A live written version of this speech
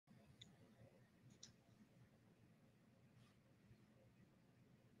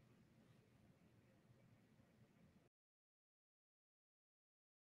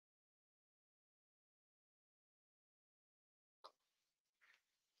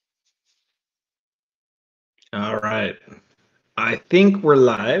All right. I think we're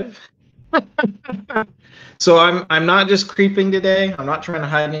live. So I'm not just creeping today. I'm not trying to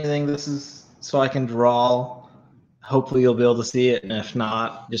hide anything. This is so I can draw. Hopefully you'll be able to see it, and if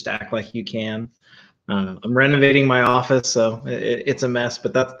not, just act like you can. I'm renovating my office, so it's a mess,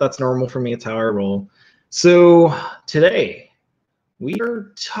 but that's normal for me. It's how I roll. So today we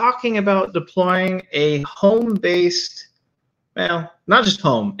are talking about deploying a home-based, well, not just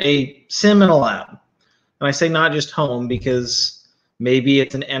home, a sim in a lab. And I say not just home because maybe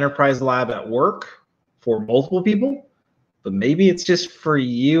it's an enterprise lab at work for multiple people, but maybe it's just for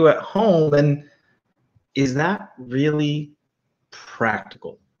you at home. And is that really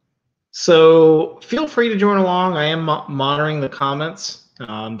practical? So feel free to join along. I am monitoring the comments.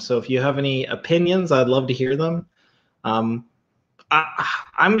 So if you have any opinions, I'd love to hear them. Um,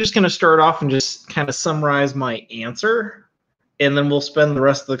 I'm just going to start off and just kind of summarize my answer, and then we'll spend the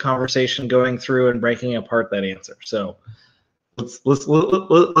rest of the conversation going through and breaking apart that answer. So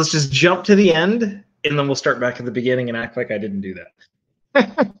let's just jump to the end, and then we'll start back at the beginning and act like I didn't do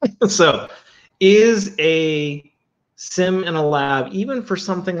that. So, is a sim in a lab, even for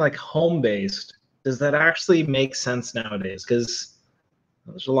something like home-based, does that actually make sense nowadays? Because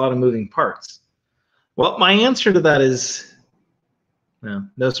there's a lot of moving parts. Well, my answer to that is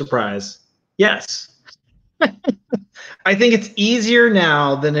no surprise. Yes. I think it's easier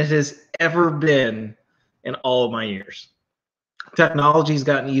now than it has ever been in all of my years. Technology's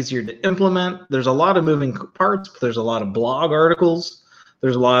gotten easier to implement. There's a lot of moving parts, but there's a lot of blog articles.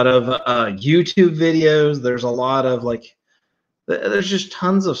 There's a lot of YouTube videos. There's a lot of there's just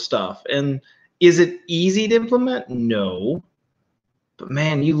tons of stuff. And is it easy to implement? No. But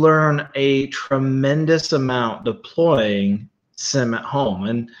man, you learn a tremendous amount deploying SIM at home.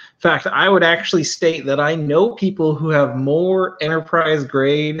 And in fact, I would actually state that I know people who have more enterprise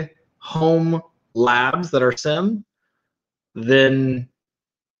grade home labs that are SIM than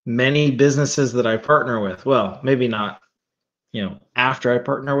many businesses that I partner with. Well, maybe not, after I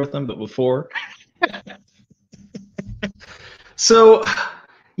partner with them, but before. So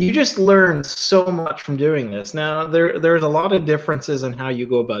you just learn so much from doing this. Now, there's a lot of differences in how you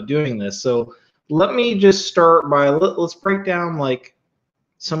go about doing this. So let me just start by, let's break down like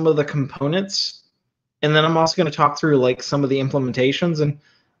some of the components, and then I'm also going to talk through like some of the implementations. And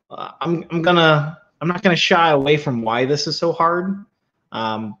I'm not gonna shy away from why this is so hard,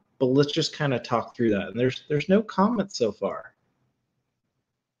 but let's just kind of talk through that. And there's no comments so far.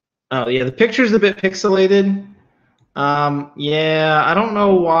 Oh yeah, the picture's a bit pixelated. Yeah, I don't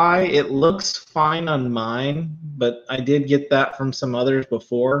know why. It looks fine on mine, but I did get that from some others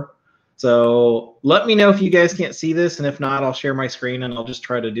before. So let me know if you guys can't see this, and if not, I'll share my screen and I'll just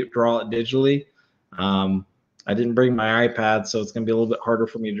try to draw it digitally. I didn't bring my iPad, so it's going to be a little bit harder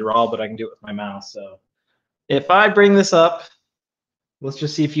for me to draw, but I can do it with my mouse. So if I bring this up, let's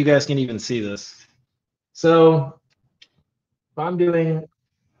just see if you guys can even see this. So if I'm doing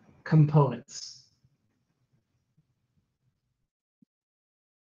components,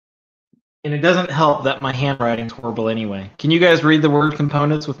 and it doesn't help that my handwriting's horrible anyway. Can you guys read the word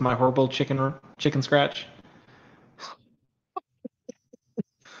components with my horrible chicken scratch?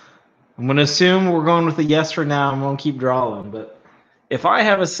 I'm going to assume we're going with a yes for now. I'm going to keep drawing. But if I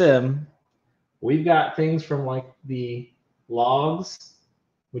have a sim, we've got things from like the logs,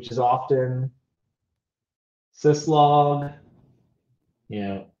 which is often syslog,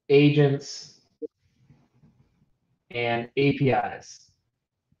 agents, and APIs.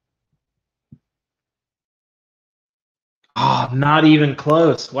 Oh, not even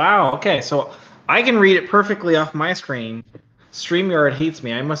close. Wow. Okay, so I can read it perfectly off my screen. StreamYard hates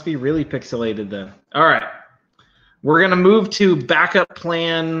me. I must be really pixelated then. All right. We're going to move to backup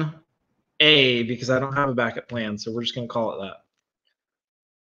plan A because I don't have a backup plan, so we're just going to call it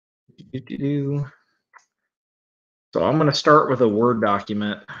that. So I'm going to start with a Word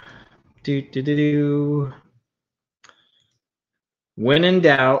document. When in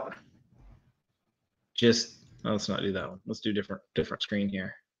doubt, let's not do that one. Let's do different screen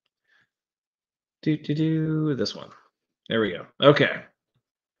here. This one. There we go. Okay.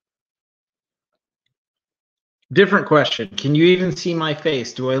 Different question. Can you even see my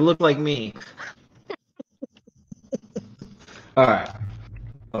face? Do I look like me? All right.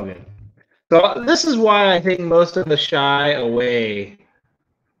 Okay. So this is why I think most of us shy away.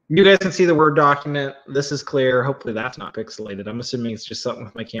 You guys can see the Word document. This is clear. Hopefully that's not pixelated. I'm assuming it's just something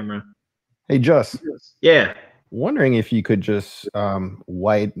with my camera. Hey, Just. Yeah. Wondering if you could just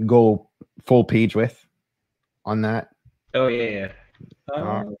go full page width on that. Oh, yeah.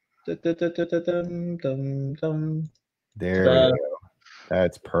 There we go.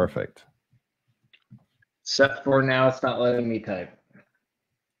 That's perfect. Except for now, it's not letting me type.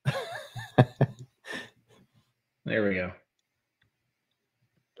 There we go.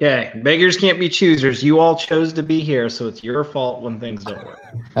 Okay, beggars can't be choosers. You all chose to be here, so it's your fault when things don't work.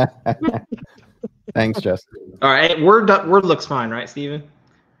 Thanks, Justin. All right, Word looks fine, right, Steven?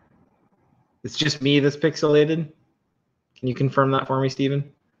 It's just me that's pixelated. Can you confirm that for me, Steven?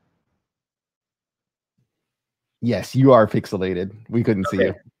 Yes, you are pixelated. We couldn't see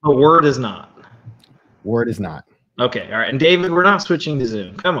you. But Word is not. Word is not. Okay, all right. And David, we're not switching to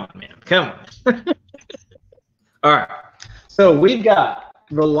Zoom. Come on, man. Come on. All right. So we've got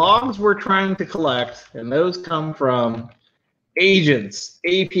the logs we're trying to collect, and those come from agents,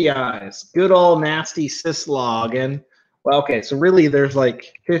 APIs, good old nasty syslog. And, well, okay, so really there's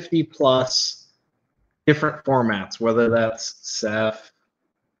like 50 plus different formats, whether that's Ceph,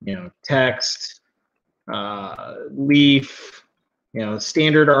 text, Leaf,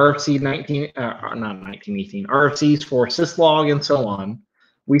 standard RFC 19, not 1918, RFCs for syslog and so on.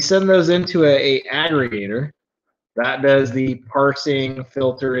 We send those into a aggregator that does the parsing,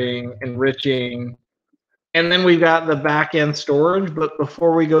 filtering, enriching, and then we've got the back-end storage. But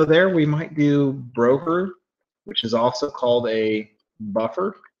before we go there, we might do broker, which is also called a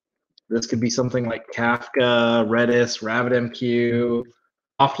buffer. This could be something like Kafka, Redis, RabbitMQ.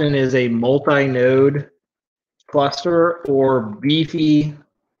 Often is a multi-node cluster or beefy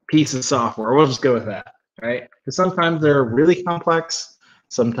piece of software. We'll just go with that, right? Because sometimes they're really complex,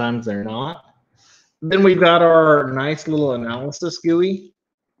 sometimes they're not. Then we've got our nice little analysis GUI.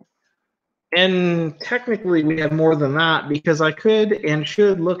 And technically we have more than that, because I could and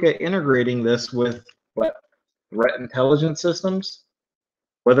should look at integrating this with threat intelligence systems,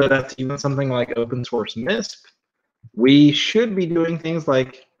 whether that's even something like open source MISP. We should be doing things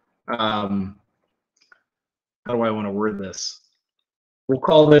like, how do I want to word this? We'll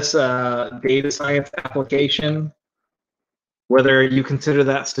call this data science application, whether you consider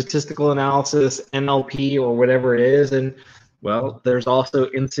that statistical analysis, NLP, or whatever it is. And, well, there's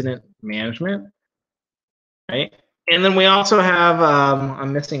also incident management, right? And then we also have,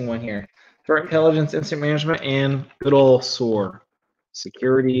 I'm missing one here, threat intelligence, incident management, and good old SOAR,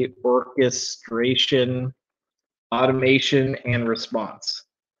 security, orchestration, automation, and response.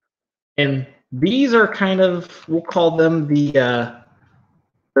 And these are kind of, we'll call them the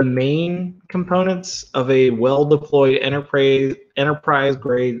main components of a well-deployed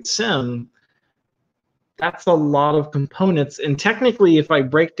enterprise-grade SIEM. That's a lot of components. And technically, if I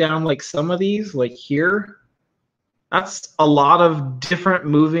break down like some of these, like here, that's a lot of different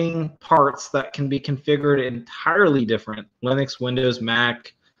moving parts that can be configured entirely different. Linux, Windows,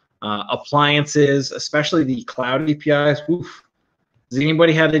 Mac, appliances, especially the cloud APIs. Oof. Has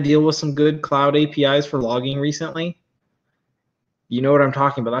anybody had to deal with some good cloud APIs for logging recently? You know what I'm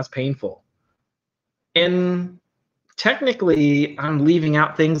talking about. That's painful. And technically, I'm leaving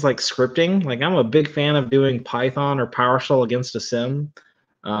out things like scripting. Like, I'm a big fan of doing Python or PowerShell against a SIEM,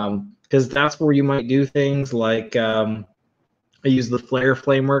 because that's where you might do things like I use the Flare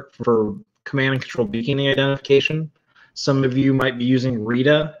framework for command and control beaconing identification. Some of you might be using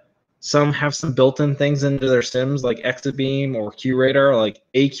Rita. Some have some built-in things into their SIEMs like Exabeam or QRadar, like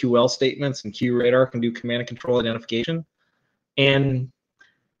AQL statements, and QRadar can do command and control identification. And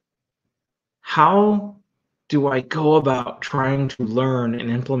how do I go about trying to learn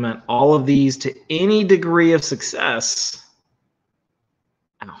and implement all of these to any degree of success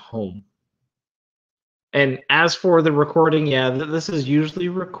at home? And as for the recording, yeah, this is usually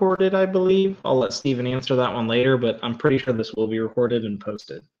recorded, I believe. I'll let Steven answer that one later, but I'm pretty sure this will be recorded and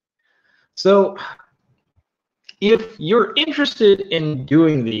posted. So if you're interested in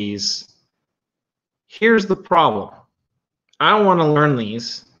doing these, here's the problem. I don't want to learn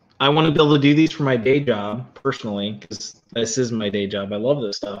these. I want to be able to do these for my day job personally, because this is my day job. I love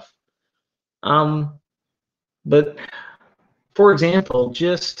this stuff. But for example,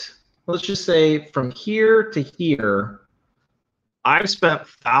 let's just say from here to here, I've spent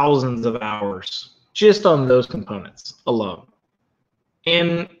thousands of hours just on those components alone.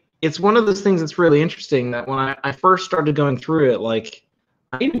 And it's one of those things that's really interesting that when I first started going through it, like,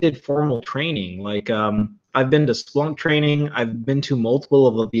 I even did formal training. Like, I've been to Splunk training. I've been to multiple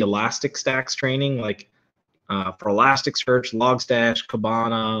of the Elastic Stacks training, like for Elasticsearch, Logstash,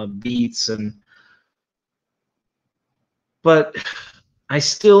 Kibana, Beats, but I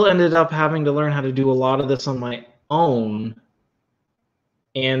still ended up having to learn how to do a lot of this on my own.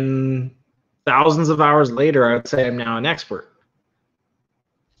 And thousands of hours later, I would say I'm now an expert.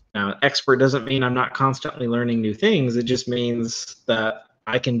 Now, expert doesn't mean I'm not constantly learning new things. It just means that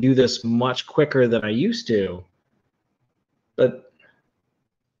I can do this much quicker than I used to. But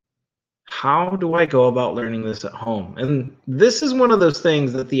how do I go about learning this at home? And this is one of those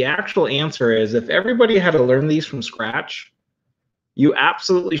things that the actual answer is, if everybody had to learn these from scratch, you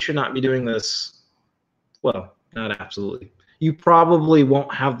absolutely should not be doing this. Well, not absolutely. You probably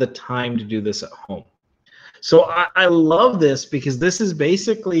won't have the time to do this at home. So I love this because this is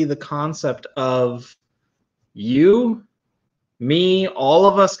basically the concept of you, me, all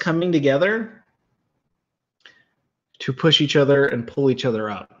of us coming together to push each other and pull each other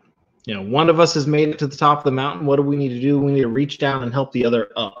up. You know, one of us has made it to the top of the mountain. What do we need to do? We need to reach down and help the other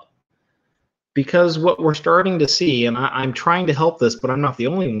up. Because what we're starting to see, and I'm trying to help this, but I'm not the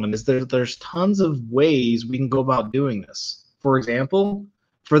only one, is there's tons of ways we can go about doing this. For example,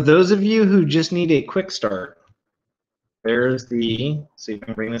 for those of you who just need a quick start, there's the, see if I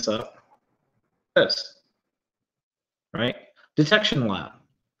can bring this up, this, right? Detection Lab.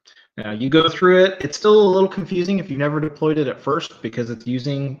 Now you go through it. It's still a little confusing if you've never deployed it at first, because it's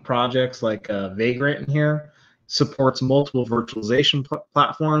using projects like Vagrant in here, supports multiple virtualization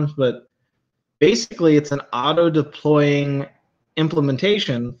platforms, but basically it's an auto-deploying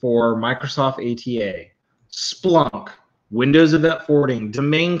implementation for Microsoft ATA, Splunk, Windows Event Forwarding,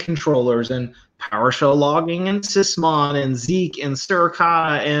 domain controllers, and PowerShell logging, and Sysmon, and Zeek, and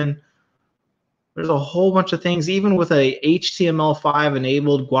Suricata, and there's a whole bunch of things, even with a HTML5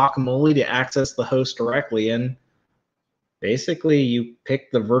 enabled guacamole to access the host directly. And basically you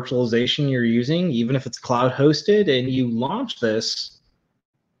pick the virtualization you're using, even if it's cloud hosted, and you launch this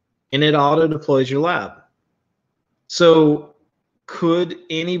and it auto deploys your lab. So could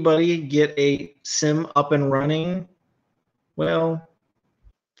anybody get a SIM up and running? Well,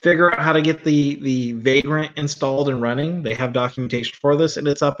 figure out how to get the Vagrant installed and running. They have documentation for this, and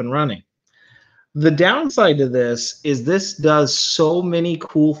it's up and running. The downside to this is this does so many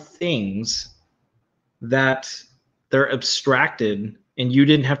cool things that they're abstracted and you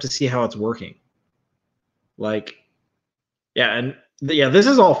didn't have to see how it's working. Like, yeah, and yeah, this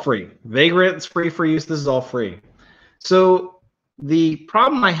is all free. Vagrant's free for use. This is all free. So the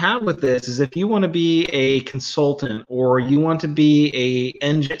problem I have with this is, if you want to be a consultant, or you want to be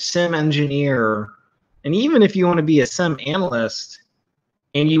a SIM engineer, and even if you want to be a SIM analyst,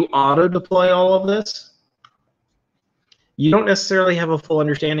 and you auto deploy all of this, you don't necessarily have a full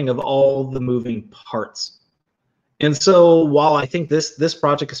understanding of all the moving parts. And so while I think this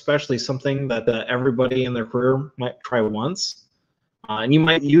project especially is something that everybody in their career might try once, and you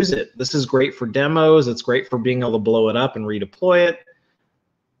might use it. This is great for demos. It's great for being able to blow it up and redeploy it.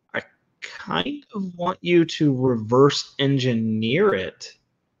 I kind of want you to reverse engineer it,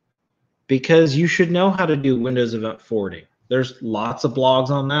 because you should know how to do Windows Event Forwarding. There's lots of blogs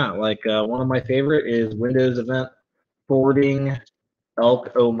on that. Like one of my favorite is Windows Event Forwarding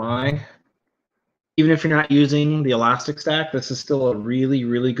Elk Oh My. Even if you're not using the Elastic Stack, this is still a really,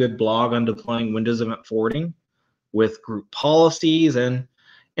 really good blog on deploying Windows Event Forwarding with group policies. And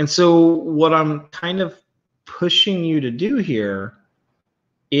so what I'm kind of pushing you to do here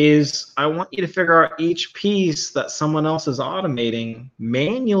is, I want you to figure out each piece that someone else is automating,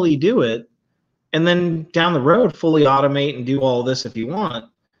 manually do it, and then down the road fully automate and do all this if you want,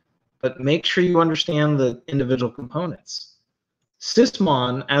 but make sure you understand the individual components.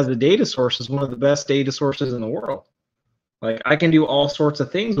 Sysmon as a data source is one of the best data sources in the world. Like, I can do all sorts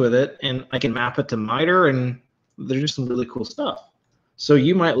of things with it, and I can map it to MITRE, and there's just some really cool stuff. So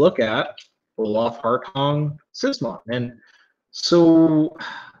you might look at Olaf Hartong Sysmon. And so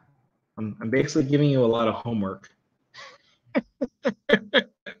I'm basically giving you a lot of homework.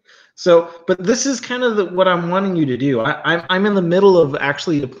 So, but this is kind of what I'm wanting you to do. I'm in the middle of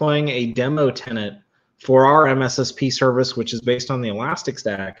actually deploying a demo tenant for our MSSP service, which is based on the Elastic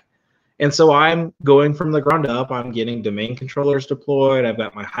Stack. And so I'm going from the ground up. I'm getting domain controllers deployed. I've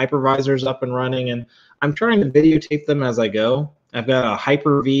got my hypervisors up and running, and I'm trying to videotape them as I go. I've got a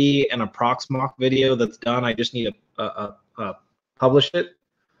Hyper-V and a Proxmox video that's done. I just need to publish it.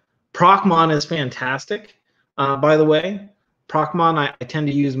 Procmon is fantastic, by the way. Procmon, I tend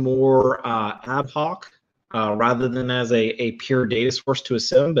to use more ad hoc rather than as a pure data source to a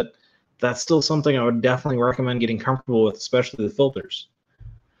SIM, but that's still something I would definitely recommend getting comfortable with, especially the filters.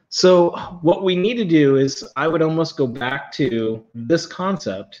 So what we need to do is, I would almost go back to this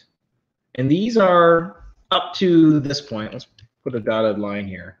concept, and these are up to this point. Let's put a dotted line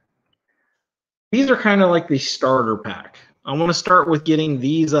here. These are kind of like the starter pack. I want to start with getting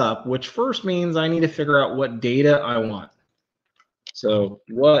these up, which first means I need to figure out what data I want. So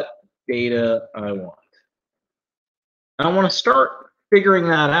what data I want. I want to start figuring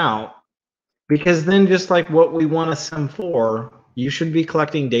that out, because then, just like what we want a SIM for, you should be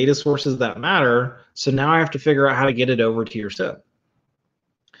collecting data sources that matter. So now I have to figure out how to get it over to your SIM.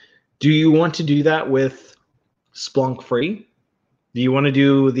 Do you want to do that with Splunk free? Do you want to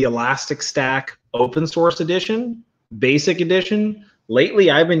do the Elastic Stack open source edition, basic edition? Lately,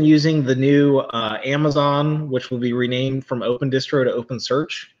 I've been using the new Amazon, which will be renamed from Open Distro to Open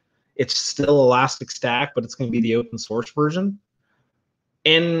Search. It's still Elastic Stack, but it's going to be the open source version.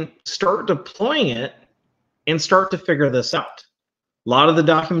 And start deploying it and start to figure this out. A lot of the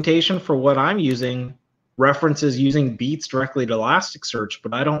documentation for what I'm using references using beats directly to Elasticsearch,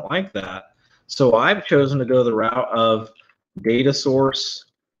 but I don't like that. So I've chosen to go the route of data source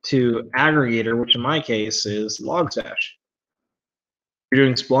to aggregator, which in my case is Logstash. If you're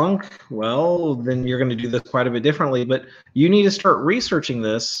doing Splunk, well, then you're going to do this quite a bit differently, but you need to start researching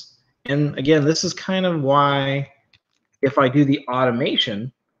this. And again, this is kind of why if I do the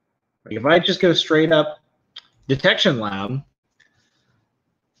automation, like if I just go straight up detection lab,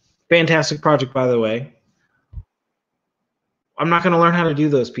 fantastic project, by the way, I'm not going to learn how to do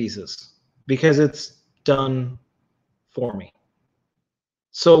those pieces because it's done for me.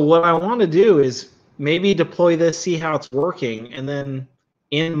 So what I want to do is maybe deploy this, see how it's working, and then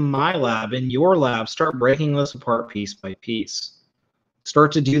in my lab, in your lab, start breaking this apart piece by piece.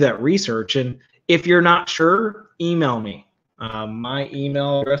 Start to do that research. And if you're not sure, email me. My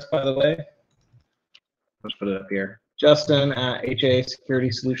email address, by the way, let's put it up here,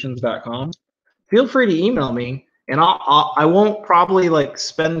 justin@hasecurity-solutions.com. Feel free to email me, and I won't probably like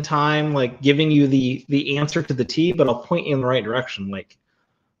spend time like giving you the answer to the T, but I'll point you in the right direction. Like,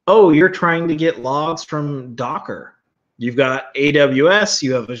 oh, you're trying to get logs from Docker. You've got AWS,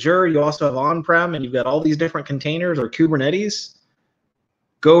 you have Azure, you also have on-prem, and you've got all these different containers or Kubernetes.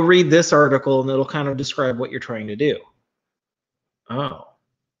 Go read this article, and it'll kind of describe what you're trying to do. Oh.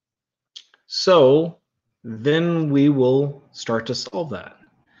 So then we will start to solve that.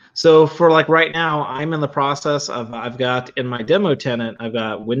 So for like right now, I'm in the process of, I've got in my demo tenant, I've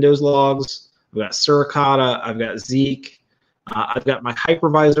got Windows logs, I've got Suricata, I've got Zeek, I've got my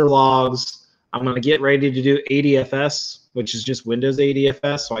hypervisor logs. I'm going to get ready to do ADFS, which is just Windows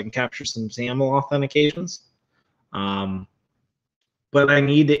ADFS, so I can capture some SAML authentications. But I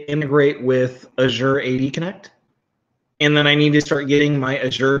need to integrate with Azure AD Connect. And then I need to start getting my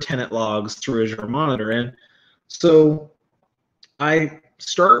Azure tenant logs through Azure Monitor. And so I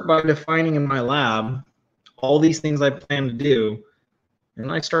start by defining in my lab all these things I plan to do,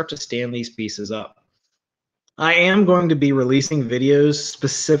 and I start to stand these pieces up. I am going to be releasing videos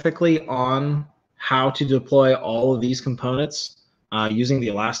specifically on how to deploy all of these components using the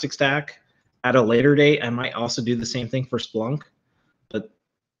Elastic Stack at a later date. I might also do the same thing for Splunk, but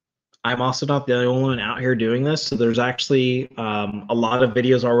I'm also not the only one out here doing this. So there's actually a lot of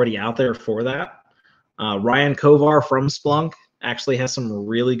videos already out there for that. Ryan Kovar from Splunk actually has some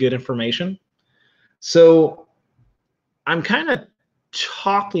really good information. So I'm kind of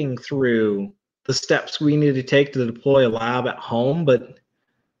talking through the steps we need to take to deploy a lab at home, but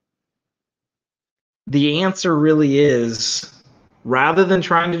the answer really is, rather than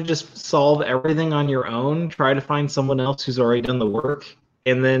trying to just solve everything on your own, try to find someone else who's already done the work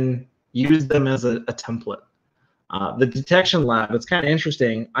and then use them as a template. The detection lab, it's kind of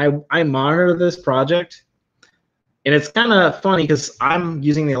interesting. I monitor this project, and it's kind of funny because I'm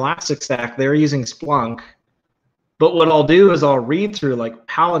using the Elastic Stack, they're using Splunk. But what I'll do is I'll read through, like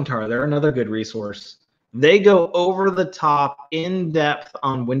Palantir, they're another good resource. They go over the top, in depth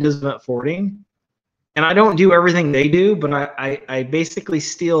on Windows event forwarding. And I don't do everything they do, but I basically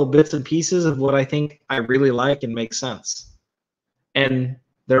steal bits and pieces of what I think I really like and makes sense. And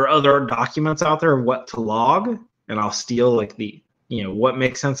there are other documents out there of what to log, and I'll steal like the, what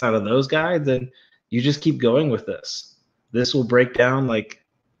makes sense out of those guides, and you just keep going with this. This will break down like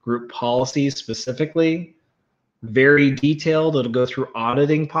group policies specifically, very detailed. It'll go through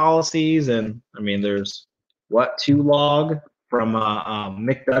auditing policies, and I mean, there's what to log from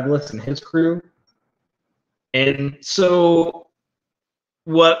Mick Douglas and his crew. And so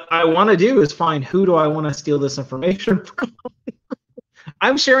what I want to do is find who do I want to steal this information from.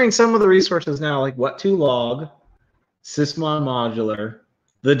 I'm sharing some of the resources now, like what to log, Sysmon Modular,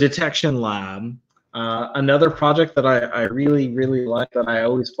 the detection lab. Another project that I really, really like that I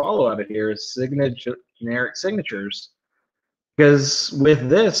always follow out of here is generic signatures. Because with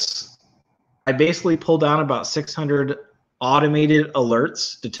this, I basically pull down about 600 automated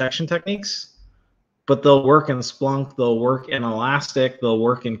alerts, detection techniques, but they'll work in Splunk, they'll work in Elastic, they'll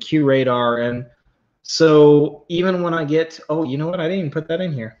work in QRadar. And so even when I get, oh, you know what? I didn't even put that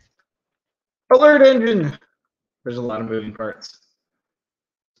in here. Alert engine. There's a lot of moving parts.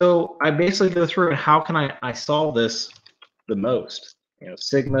 So I basically go through and how can I solve this the most?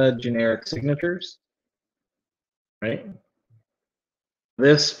 Sigma generic signatures, right?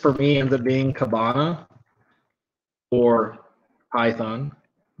 This for me ends up being Kibana or Python.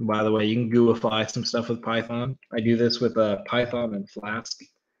 By the way, you can Gooify some stuff with Python. I do this with Python and Flask.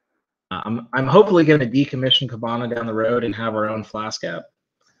 I'm hopefully going to decommission Kibana down the road and have our own Flask app.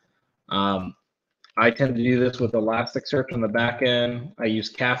 I tend to do this with Elasticsearch on the back end. I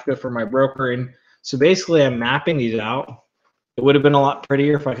use Kafka for my brokering. So basically, I'm mapping these out. It would have been a lot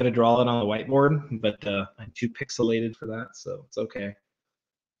prettier if I could have drawn it on the whiteboard, but I'm too pixelated for that, so it's okay.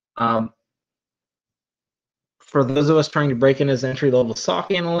 For those of us trying to break in as entry-level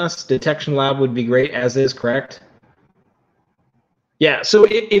SOC analysts, Detection Lab would be great, as is, correct? Yeah, so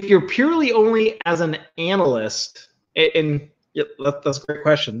if you're purely only as an analyst, and that's a great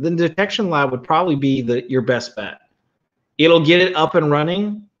question, then Detection Lab would probably be your best bet. It'll get it up and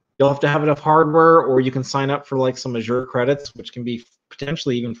running. You'll have to have enough hardware, or you can sign up for like some Azure credits, which can be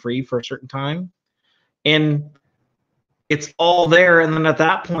potentially even free for a certain time. And it's all there, and then at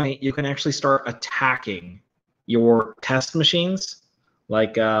that point, you can actually start attacking your test machines.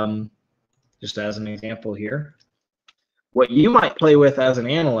 Like, just as an example here, what you might play with as an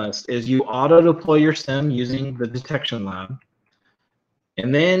analyst is you auto-deploy your SIEM using the Detection Lab,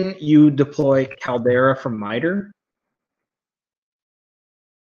 and then you deploy Caldera from MITRE.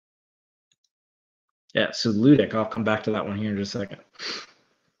 Yeah, so Ludic, I'll come back to that one here in just a second.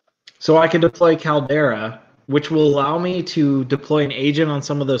 So I can deploy Caldera, which will allow me to deploy an agent on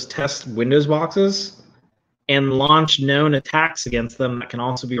some of those test Windows boxes and launch known attacks against them that can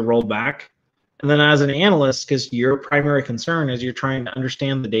also be rolled back. And then as an analyst, because your primary concern is you're trying to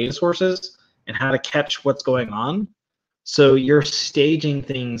understand the data sources and how to catch what's going on, so you're staging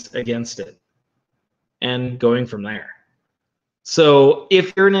things against it and going from there. So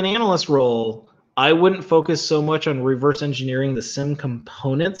if you're in an analyst role, I wouldn't focus so much on reverse engineering the SIEM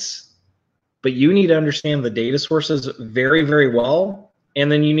components, but you need to understand the data sources very, very well,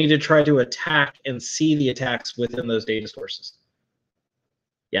 and then you need to try to attack and see the attacks within those data sources.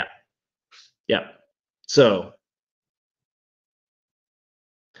 Yeah. Yeah. So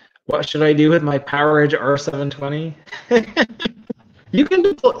what should I do with my PowerEdge R720? You can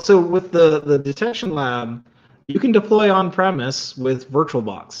deploy, so with the Detection Lab, you can deploy on-premise with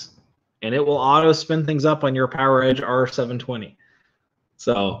VirtualBox, and it will auto spin things up on your PowerEdge R720.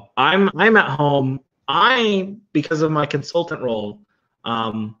 So I'm at home. Because of my consultant role,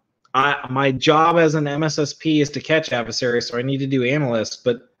 my job as an MSSP is to catch adversaries, so I need to do analysts,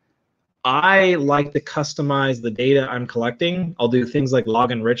 but I like to customize the data I'm collecting. I'll do things like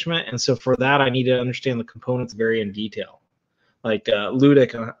log enrichment, and so for that, I need to understand the components very in detail. Like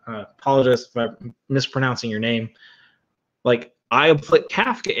Ludic, apologize if I'm mispronouncing your name. Like I put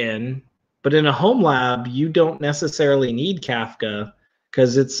Kafka in, but in a home lab, you don't necessarily need Kafka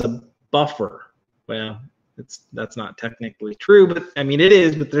because it's a buffer. Well, that's not technically true, but I mean it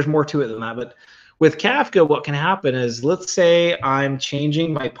is, but there's more to it than that. But with Kafka, what can happen is, let's say I'm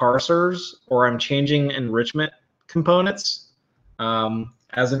changing my parsers or I'm changing enrichment components.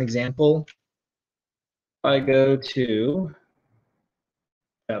 As an example, I go to,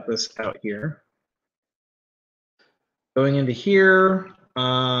 got this out here. Going into here,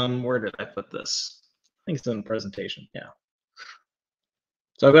 where did I put this? I think it's in the presentation, yeah.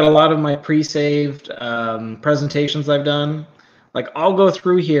 So I've got a lot of my pre-saved presentations I've done. Like I'll go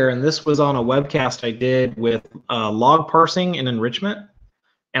through here, and this was on a webcast I did with log parsing and enrichment.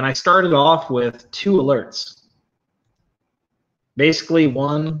 And I started off with 2 alerts. Basically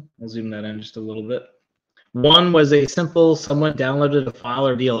one, I'll zoom that in just a little bit. One was a simple, someone downloaded a file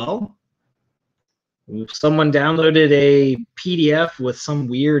or DLL. Someone downloaded a PDF with some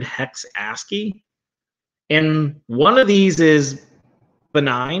weird hex ASCII. And one of these is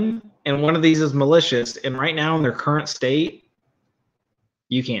benign, and one of these is malicious. And right now in their current state,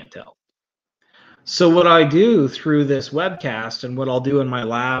 you can't tell. So what I do through this webcast, and what I'll do in my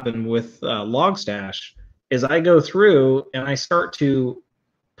lab and with Logstash, is I go through and I start to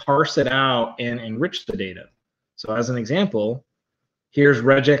parse it out and enrich the data. So as an example, here's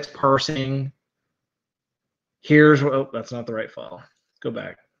regex parsing. Here's, oh, that's not the right file. Let's go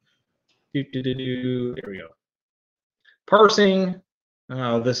back. There we go. Parsing.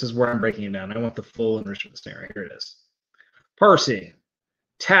 Oh, this is where I'm breaking it down. I want the full enrichment scenario. Here it is. Parsing.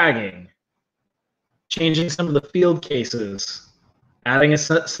 Tagging, changing some of the field cases, adding a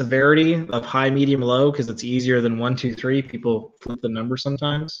severity of high, medium, low, because it's easier than 1, 2, 3. People flip the number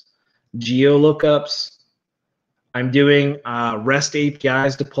sometimes. Geo lookups. I'm doing REST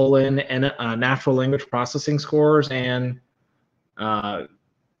APIs to pull in natural language processing scores and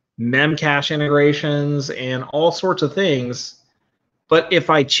memcache integrations and all sorts of things. But if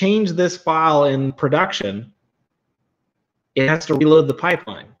I change this file in production, it has to reload the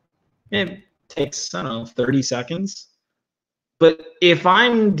pipeline. It takes, I don't know, 30 seconds. But if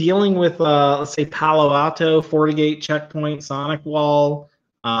I'm dealing with, let's say, Palo Alto, FortiGate, Checkpoint, Sonic Wall,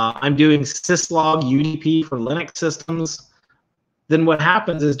 I'm doing syslog UDP for Linux systems, then what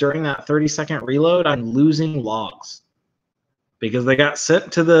happens is during that 30-second reload, I'm losing logs because they got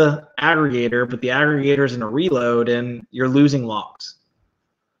sent to the aggregator, but the aggregator's in a reload and you're losing logs.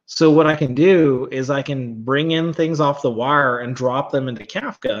 So what I can do is I can bring in things off the wire and drop them into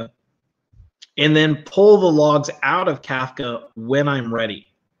Kafka and then pull the logs out of Kafka when I'm ready.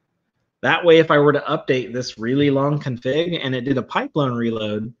 That way, if I were to update this really long config and it did a pipeline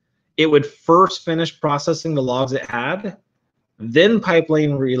reload, it would first finish processing the logs it had, then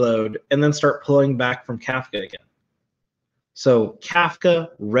pipeline reload, and then start pulling back from Kafka again. So Kafka,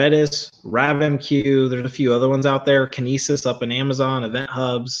 Redis, RabbitMQ, there's a few other ones out there, Kinesis up in Amazon, Event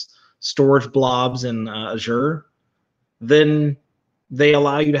Hubs, storage blobs in Azure. Then they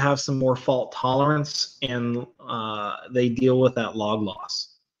allow you to have some more fault tolerance, and they deal with that log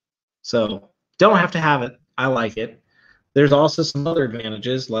loss. So don't have to have it. I like it. There's also some other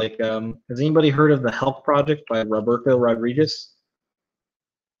advantages, like has anybody heard of the Help Project by Roberto Rodriguez?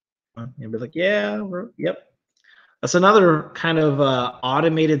 You'll be like, yeah, yep. That's another kind of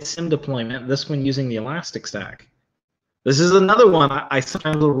automated SIEM deployment, this one using the Elastic Stack. This is another one I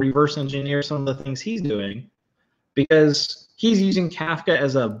sometimes will reverse engineer some of the things he's doing because he's using Kafka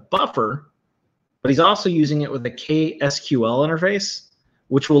as a buffer, but he's also using it with a KSQL interface,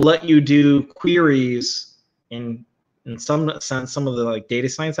 which will let you do queries in some sense, some of the like data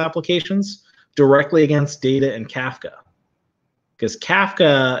science applications directly against data in Kafka. Because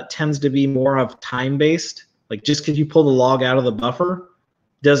Kafka tends to be more of time-based. Like just because you pull the log out of the buffer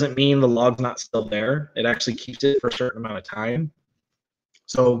doesn't mean the log's not still there. It actually keeps it for a certain amount of time.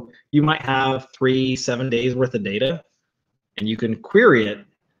 So you might have 3-7 days worth of data and you can query it,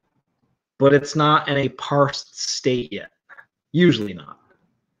 but it's not in a parsed state yet. Usually not.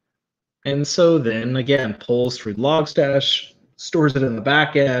 And so then again, pulls through Logstash, stores it in the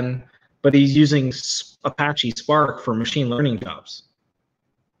back end, but he's using Apache Spark for machine learning jobs,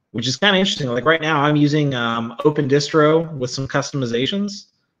 which is kind of interesting. Like right now, I'm using OpenDistro with some customizations.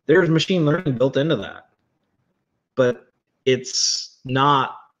 There's machine learning built into that, but it's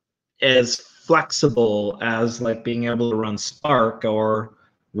not as flexible as like being able to run Spark or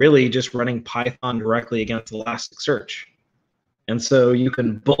really just running Python directly against Elasticsearch. And so you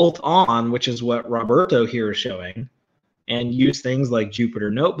can bolt on, which is what Roberto here is showing, and use things like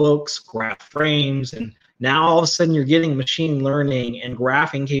Jupyter Notebooks, graph frames, and now all of a sudden you're getting machine learning and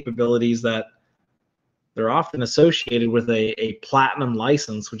graphing capabilities that they're often associated with a platinum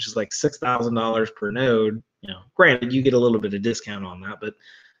license, which is like $6,000 per node. You know, granted, you get a little bit of discount on that, but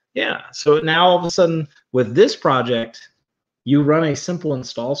yeah. So now all of a sudden with this project, you run a simple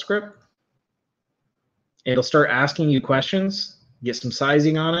install script. It'll start asking you questions, get some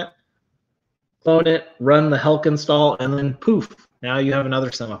sizing on it, load it, run the Helk install, and then poof, now you have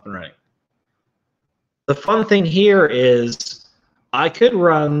another SIEM up and running. The fun thing here is I could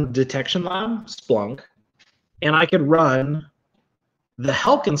run Detection Lab, Splunk, and I could run the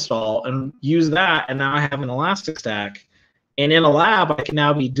Helk install and use that, and now I have an Elastic Stack. And in a lab, I can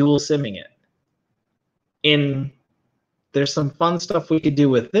now be dual SIMing it. There's some fun stuff we could do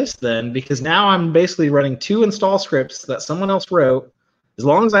with this then, because now I'm basically running 2 install scripts that someone else wrote. As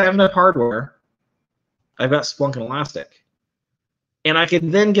long as I have enough hardware, I've got Splunk and Elastic. And I can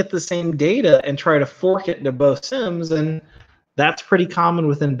then get the same data and try to fork it into both SIEMs, and that's pretty common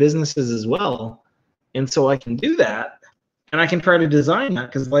within businesses as well. And so I can do that, and I can try to design that,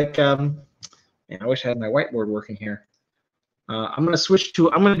 because like, man, I wish I had my whiteboard working here. I'm going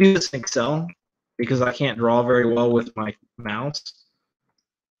to do this in Excel, because I can't draw very well with my mouse.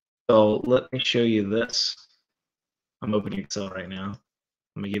 So let me show you this. I'm opening Excel right now.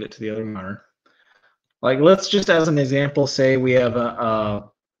 Let me get it to the other monitor. Like, let's just as an example say we have a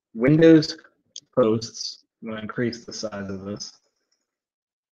Windows posts. I'm going to increase the size of this.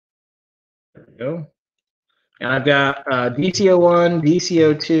 There we go. And I've got DCO1,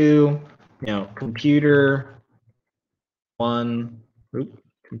 DCO2, you know, computer 1,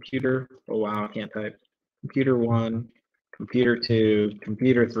 computer, oh wow, I can't type. Computer 1, computer 2,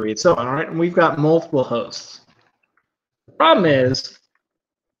 computer 3, and so on, right? And we've got multiple hosts. The problem is,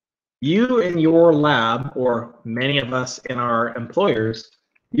 you in your lab, or many of us in our employers,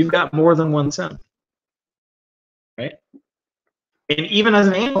 you've got more than one SIEM, right? And even as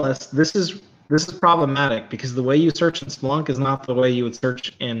an analyst, this is problematic, because the way you search in Splunk is not the way you would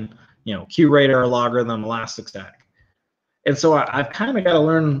search in, you know, QRadar, Logarithm, Elasticstack. And so I've kind of got to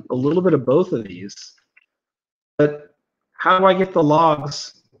learn a little bit of both of these. But How do I get the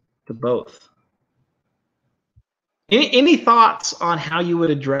logs to both? Any thoughts on how you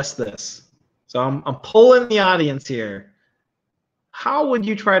would address this? So I'm pulling the audience here. How would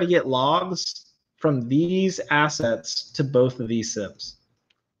you try to get logs from these assets to both of these SIMs?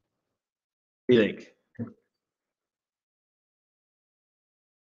 What do you think?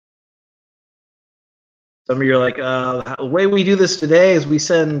 Some of you are like, the way we do this today is we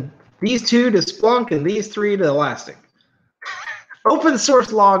send these two to Splunk and these three to Elastic. Open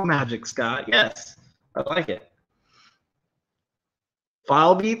source log magic, Scott. Yes, I like it.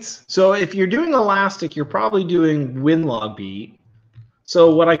 File beats. So if you're doing Elastic, you're probably doing WinLogBeat.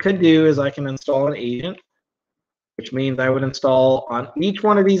 So what I could do is I can install an agent, which means I would install on each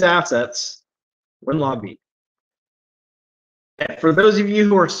one of these assets WinLogBeat. For those of you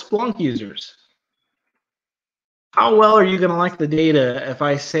who are Splunk users, how well are you going to like the data if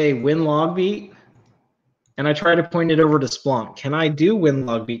I say WinLogBeat and I try to point it over to Splunk? Can I do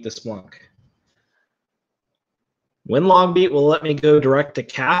WinLogBeat to Splunk? WinLogBeat will let me go direct to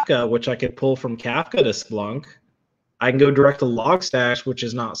Kafka, which I could pull from Kafka to Splunk. I can go direct to Logstash, which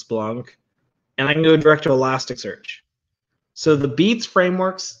is not Splunk, and I can go direct to Elasticsearch. So the Beats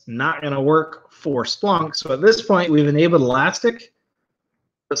framework's not going to work for Splunk. So at this point, we've enabled Elastic,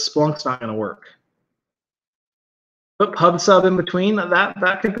 but Splunk's not going to work. Put PubSub in between,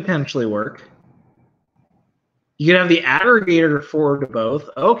 that could potentially work. You can have the aggregator forward to both.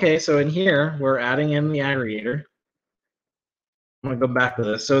 Okay, so in here, we're adding in the aggregator. I'm going to go back to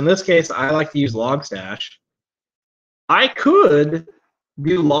this. So in this case, I like to use Logstash. I could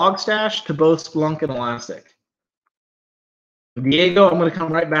do Logstash to both Splunk and Elastic. Diego, I'm going to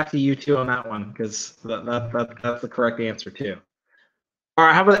come right back to you too on that one because that's the correct answer too. All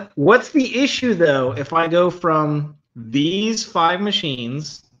right, how about what's the issue though if I go from these 5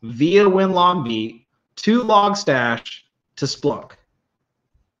 machines via WinLogBeat to Logstash to Splunk?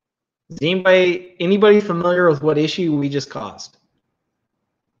 Is anybody familiar with what issue we just caused?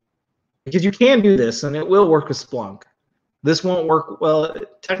 Because you can do this and it will work with Splunk. This won't work, well,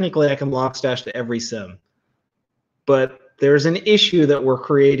 technically I can Logstash to every SIM, but there's an issue that we're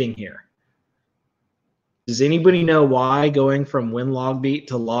creating here. Does anybody know why going from WinLogBeat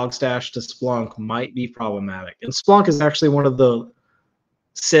to Logstash to Splunk might be problematic? And Splunk is actually one of the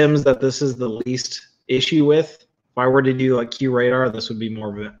SIMs that this is the least issue with. If I were to do like QRadar, this would be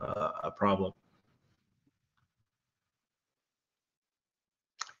more of a problem.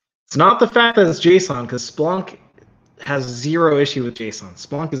 It's not the fact that it's JSON, because Splunk has 0 issue with JSON.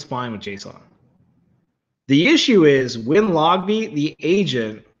 Splunk is fine with JSON. The issue is WinLogBeat, the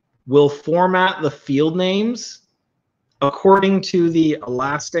agent, will format the field names according to the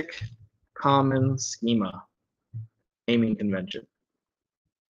Elastic Common Schema naming convention.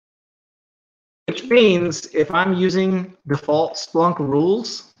 Which means if I'm using default Splunk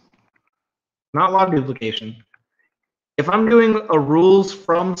rules, not log duplication, if I'm doing a rules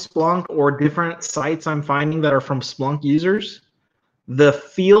from Splunk or different sites I'm finding that are from Splunk users, the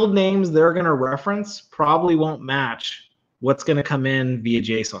field names they're going to reference probably won't match what's going to come in via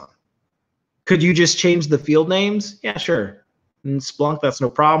JSON. Could you just change the field names? Yeah, sure. In Splunk, that's no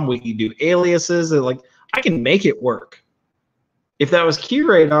problem. We can do aliases. Like, I can make it work. If that was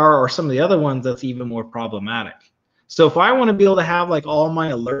QRadar or some of the other ones, that's even more problematic. So if I want to be able to have like all my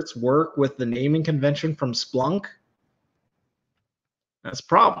alerts work with the naming convention from Splunk, that's a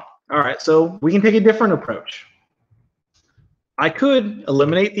problem. All right, so we can take a different approach. I could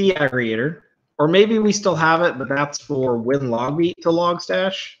eliminate the aggregator, or maybe we still have it, but that's for WinLogBeat to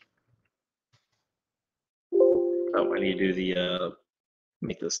Logstash. Oh, I need to do the,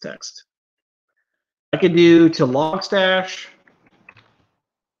 make this text. I could do to Logstash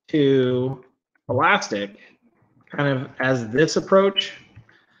to Elastic, kind of as this approach.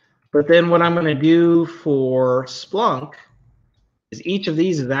 But then what I'm going to do for Splunk is each of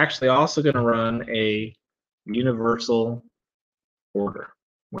these is actually also going to run a universal forwarder.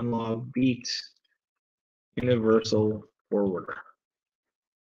 WinLogBeat universal forwarder.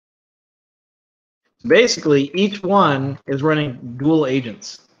 So basically, each one is running dual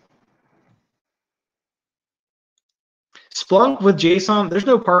agents. Splunk with JSON, there's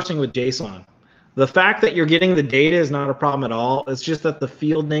no parsing with JSON. The fact that you're getting the data is not a problem at all. It's just that the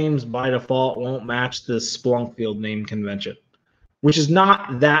field names by default won't match the Splunk field name convention, which is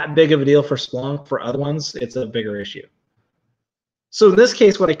not that big of a deal for Splunk. For other ones, it's a bigger issue. So in this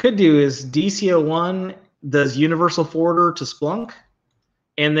case, what I could do is DCO1 does universal forwarder to Splunk,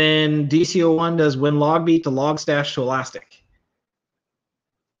 and then DCO1 does WinLogBeat to Logstash to Elastic.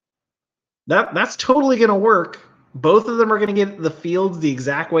 That's totally going to work. Both of them are going to get the fields the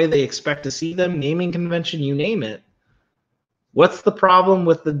exact way they expect to see them, naming convention, you name it. What's the problem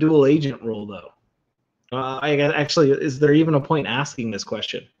with the dual agent rule, though? Actually, is there even a point asking this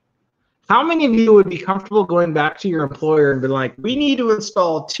question? How many of you would be comfortable going back to your employer and be like, we need to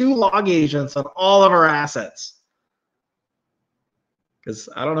install 2 log agents on all of our assets? Because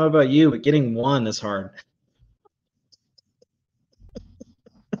I don't know about you, but getting 1 is hard.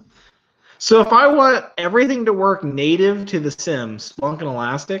 So if I want everything to work native to the SIM, Splunk and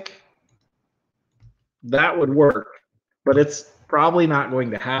Elastic, that would work, but it's probably not going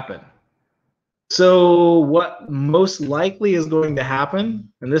to happen. So what most likely is going to happen,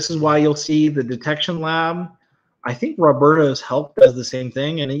 and this is why you'll see the detection lab, I think Roberto's help does the same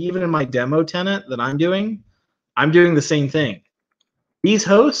thing, and even in my demo tenant that I'm doing the same thing. These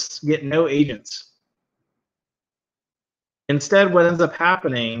hosts get no agents. Instead, what ends up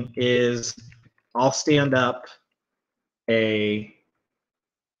happening is I'll stand up another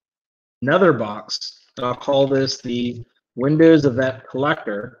box, and I'll call this the Windows Event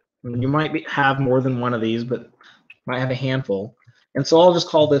Collector. And you might have more than one of these, but might have a handful. And so I'll just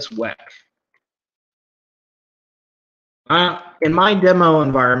call this WEC. In my demo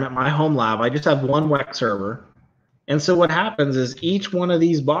environment, my home lab, I just have one WEC server. And so what happens is each one of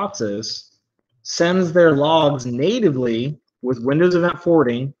these boxes sends their logs natively with Windows Event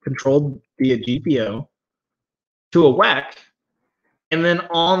Forwarding controlled via GPO to a WEC. And then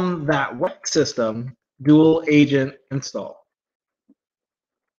on that WEC system, dual agent install.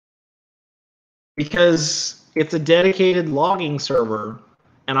 Because it's a dedicated logging server,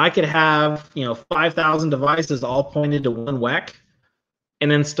 and I could have 5,000 devices all pointed to one WEC,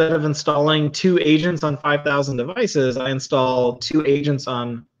 and instead of installing 2 agents on 5,000 devices, I install 2 agents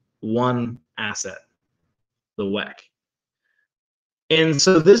on one asset, the WEC. And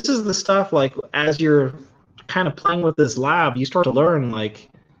so this is the stuff, like, as you're kind of playing with this lab, you start to learn, like,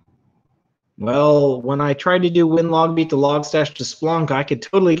 well, when I tried to do WinLogBeat to Logstash to Splunk, I could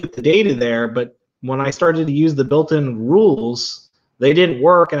totally get the data there, but when I started to use the built-in rules, they didn't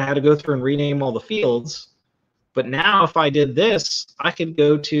work, and I had to go through and rename all the fields. But now if I did this, I could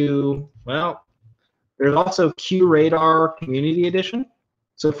go to, well, there's also QRadar Community Edition.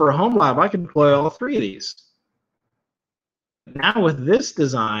 So for a home lab, I could deploy all 3 of these. Now with this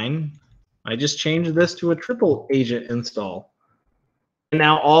design, I just changed this to a triple agent install. And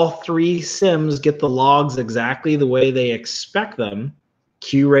now all 3 SIMs get the logs exactly the way they expect them.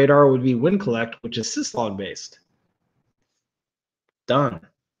 QRadar would be WinCollect, which is syslog based. Done.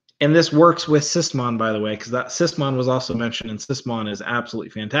 And this works with Sysmon, by the way, because that Sysmon was also mentioned, and Sysmon is absolutely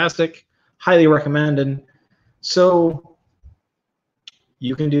fantastic. Highly recommended. So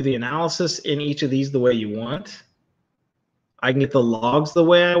you can do the analysis in each of these the way you want. I can get the logs the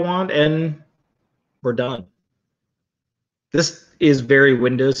way I want, and we're done. This is very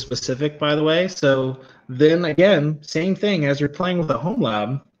Windows specific, by the way. So then again, same thing as you're playing with a home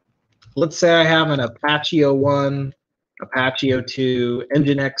lab. Let's say I have an Apache 01, Apache 02,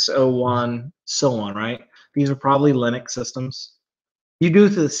 Nginx 01, so on, right? These are probably Linux systems. You do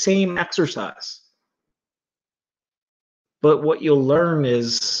the same exercise. But what you'll learn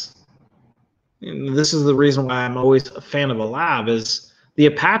is, and this is the reason why I'm always a fan of a lab, is the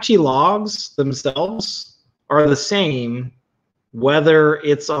Apache logs themselves are the same whether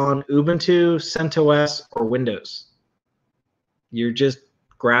it's on Ubuntu, CentOS, or Windows. You're just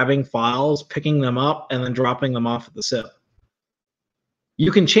grabbing files, picking them up, and then dropping them off at the SIP.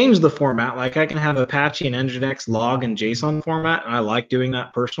 You can change the format. Like I can have Apache and Nginx log in JSON format, and I like doing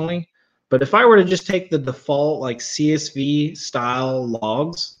that personally. But if I were to just take the default like CSV style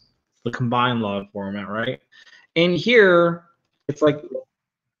logs, the combined log format, right? And here, it's like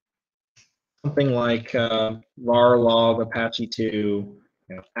something like var log Apache 2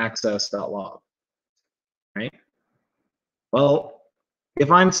 access.log, right? Well,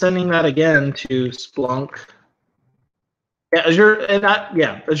 if I'm sending that again to Splunk,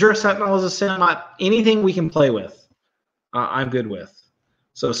 Azure Sentinel is a SIM. Anything we can play with, I'm good with.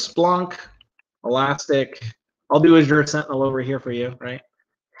 So Splunk, Elastic, I'll do Azure Sentinel over here for you, right?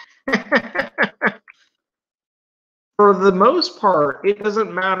 For the most part, it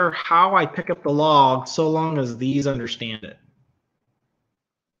doesn't matter how I pick up the log so long as these understand it.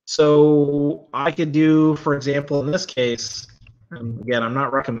 So I could do, for example, in this case, and again, I'm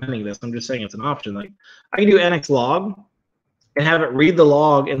not recommending this, I'm just saying it's an option. Like I can do NX log and have it read the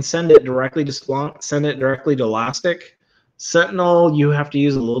log and send it directly to Splunk, send it directly to Elastic. Sentinel, you have to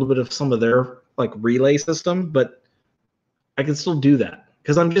use a little bit of some of their like relay system, but I can still do that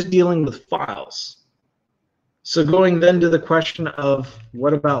because I'm just dealing with files. So going then to the question of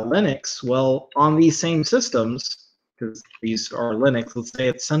what about Linux? Well, on these same systems, because these are Linux, let's say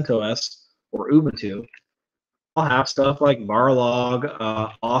it's CentOS or Ubuntu, I'll have stuff like varlog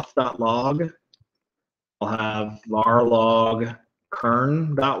auth.log. I'll have varlog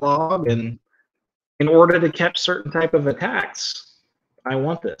kern.log, and in order to catch certain type of attacks, I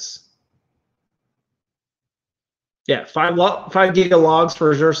want this. Yeah, 5 giga logs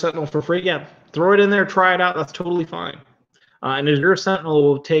for Azure Sentinel for free. Yeah, throw it in there, try it out. That's totally fine. And Azure Sentinel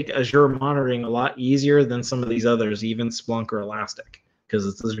will take Azure monitoring a lot easier than some of these others, even Splunk or Elastic, because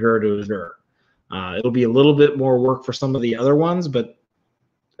it's Azure to Azure. It'll be a little bit more work for some of the other ones, but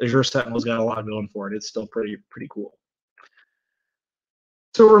Azure Sentinel's got a lot going for it. It's still pretty cool.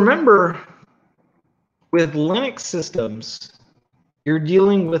 So remember, with Linux systems, you're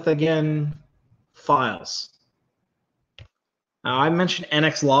dealing with, again, files. Now, I mentioned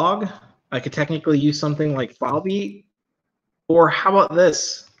nxlog. I could technically use something like FileBeat, or how about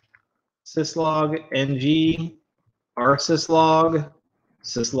this? syslog ng, rsyslog,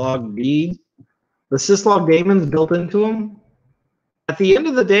 syslog-b. The syslog daemons built into them. At the end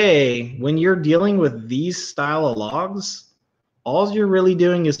of the day, when you're dealing with these style of logs, all you're really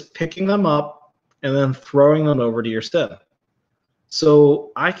doing is picking them up and then throwing them over to your SIEM.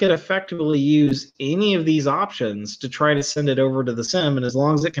 So I could effectively use any of these options to try to send it over to the SIEM, and as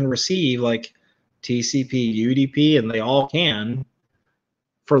long as it can receive like TCP, UDP, and they all can,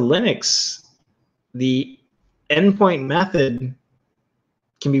 for Linux, the endpoint method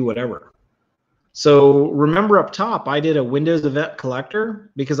can be whatever. So remember up top, I did a Windows event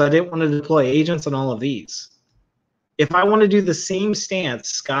collector because I didn't want to deploy agents on all of these. If I want to do the same stance,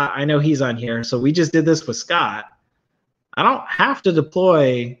 Scott, I know he's on here, so we just did this with Scott. I don't have to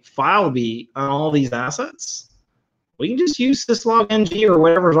deploy FileBeat on all these assets. We can just use syslog ng or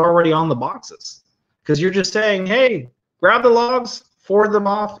whatever's already on the boxes, because you're just saying, hey, grab the logs, forward them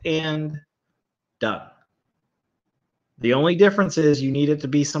off, and done. The only difference is you need it to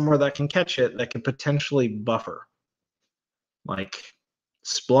be somewhere that can catch it, that can potentially buffer. Like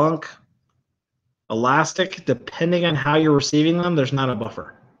Splunk, Elastic, depending on how you're receiving them, there's not a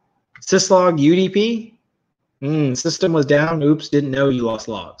buffer. Syslog UDP, system was down, oops, didn't know you lost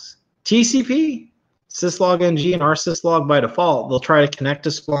logs. TCP, syslog ng and rsyslog by default, they'll try to connect to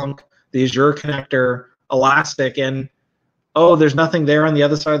Splunk, the Azure connector, Elastic, and oh, there's nothing there on the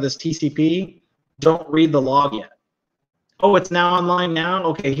other side of this TCP. Don't read the log yet. Oh, it's now online now?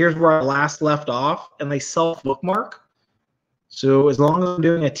 Okay, here's where I last left off, and they self-bookmark. So as long as I'm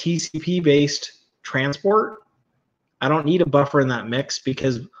doing a TCP-based transport, I don't need a buffer in that mix,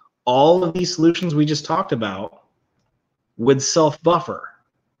 because all of these solutions we just talked about would self-buffer.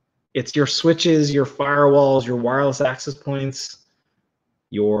 It's your switches, your firewalls, your wireless access points,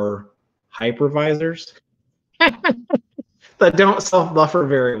 your hypervisors that don't self-buffer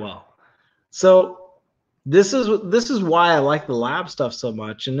very well. So this is why I like the lab stuff so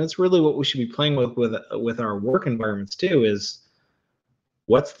much, and that's really what we should be playing with our work environments too, is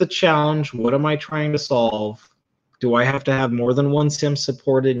what's the challenge? What am I trying to solve? Do I have to have more than one SIEM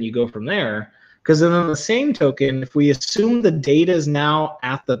supported? And you go from there. Because then on the same token, if we assume the data is now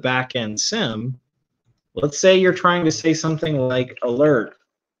at the back-end SIEM, let's say you're trying to say something like alert,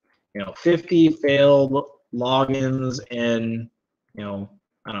 50 failed logins in, I don't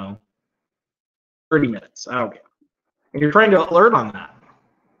know, 30 minutes. I don't care. And you're trying to alert on that.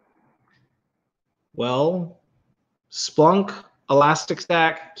 Well, Splunk,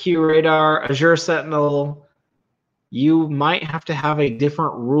 Elasticstack, QRadar, Azure Sentinel, you might have to have a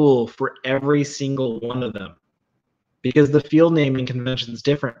different rule for every single one of them, because the field naming convention is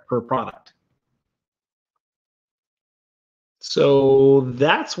different per product. So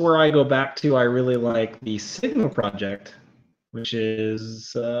that's where I go back to. I really like the Sigma project, which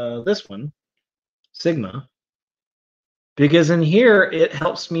is this one, Sigma, because in here it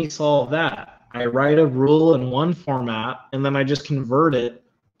helps me solve that. I write a rule in one format, and then I just convert it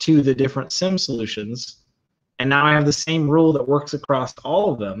to the different SIEM solutions. And now I have the same rule that works across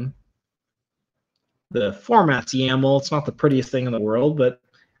all of them. The format's YAML. It's not the prettiest thing in the world, but,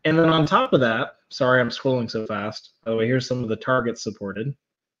 and then on top of that, sorry, I'm scrolling so fast. By the way, here's some of the targets supported.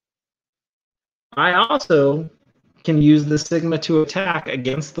 I also can use the Sigma to attack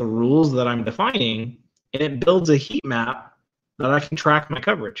against the rules that I'm defining, and it builds a heat map that I can track my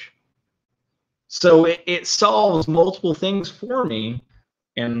coverage. So it solves multiple things for me,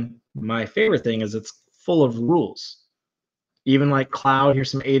 and my favorite thing is it's full of rules. Even like cloud, here's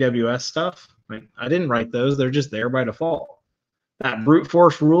some AWS stuff. I didn't write those, they're just there by default. That brute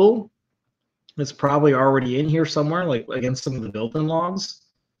force rule is probably already in here somewhere, like against some of the built-in logs.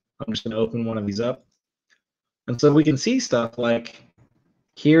 I'm just gonna open one of these up. And so we can see stuff like,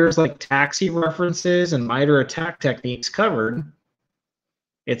 here's like taxi references and MITRE attack techniques covered.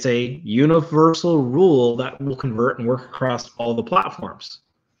 It's a universal rule that will convert and work across all the platforms.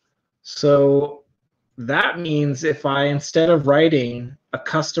 So that means if I, instead of writing a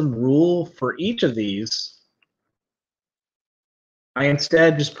custom rule for each of these, I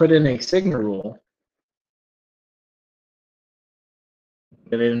instead just put in a Sigma rule.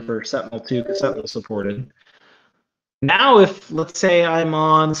 Get in for Sentinel-2 because Sentinel supported. Now, if let's say I'm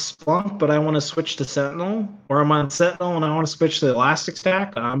on Splunk, but I want to switch to Sentinel, or I'm on Sentinel and I want to switch to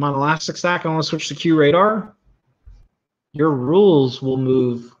Elastic-Stack, I'm on Elastic-Stack, I want to switch to QRadar, your rules will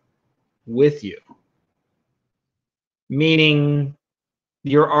move with you. Meaning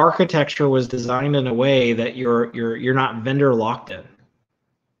your architecture was designed in a way that you're not vendor locked in.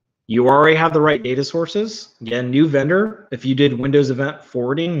 You already have the right data sources. Again, new vendor. If you did Windows Event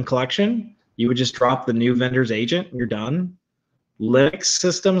Forwarding and Collection, you would just drop the new vendor's agent and you're done. Linux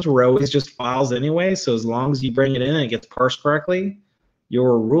systems were always just files anyway, so as long as you bring it in and it gets parsed correctly,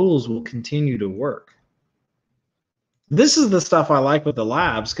 your rules will continue to work. This is the stuff I like with the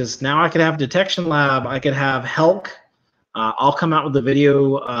labs, because now I could have detection lab, I could have HELC. I'll come out with a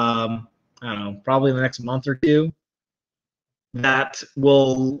video, I don't know, probably in the next month or two, that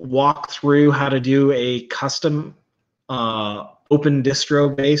will walk through how to do a custom open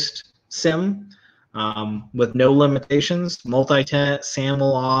distro based SIM with no limitations, multi-tenant,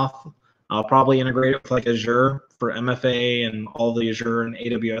 SAML off. I'll probably integrate it with like Azure for MFA and all the Azure and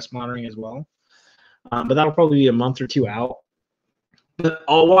AWS monitoring as well. But that'll probably be a month or two out. But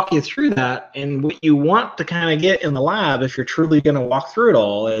I'll walk you through that. And what you want to kind of get in the lab, if you're truly going to walk through it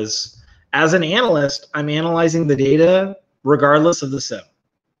all, is as an analyst, I'm analyzing the data regardless of the SIM.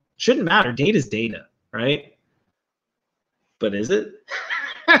 Shouldn't matter. Data is data, right? But is it?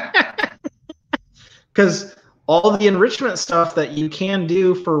 Because all the enrichment stuff that you can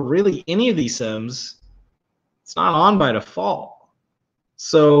do for really any of these SIMs, it's not on by default.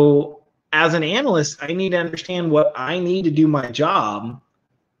 So as an analyst, I need to understand what I need to do my job.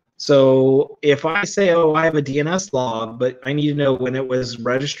 So if I say, oh, I have a DNS log, but I need to know when it was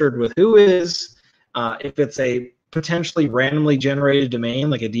registered with who is, if it's a potentially randomly generated domain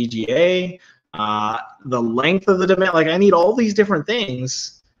like a DGA, the length of the domain, like I need all these different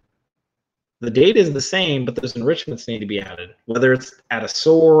things. The data is the same, but those enrichments need to be added, whether it's at a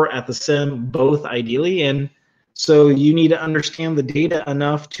SOAR, at the SIM, both ideally. And so you need to understand the data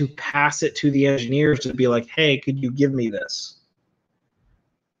enough to pass it to the engineers to be like, hey, could you give me this?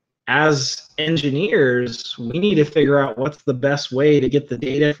 As engineers, we need to figure out what's the best way to get the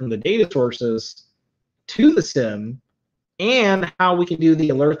data from the data sources to the SIM and how we can do the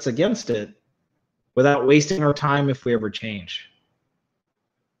alerts against it without wasting our time if we ever change.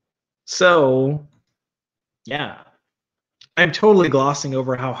 So, yeah, I'm totally glossing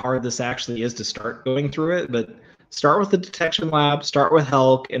over how hard this actually is to start going through it, but start with the detection lab, start with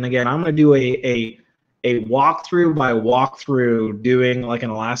HELC, and again, I'm going to do a walkthrough by walkthrough doing like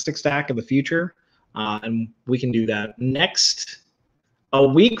an Elastic-Stack in the future, and we can do that a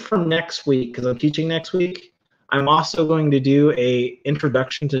week from next week, because I'm teaching next week. I'm also going to do a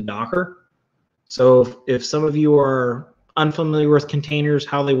introduction to Docker. So if some of you are unfamiliar with containers,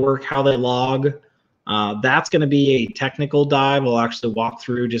 how they work, how they log, that's going to be a technical dive. We'll actually walk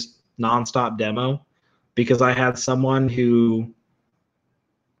through just nonstop demo, because I had someone who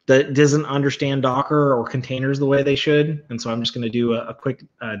that doesn't understand Docker or containers the way they should, and so I'm just going to do a quick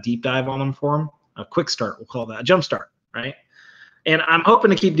deep dive on them for them. A quick start, we'll call that a jump start, right? And I'm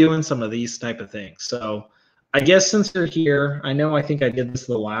hoping to keep doing some of these type of things. So I guess since you're here, I think I did this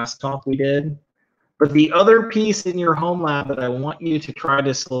the last talk we did, but the other piece in your home lab that I want you to try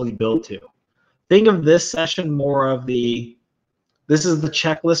to slowly build to, think of this session more of this is the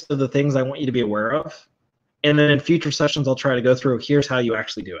checklist of the things I want you to be aware of. And then in future sessions, I'll try to go through, here's how you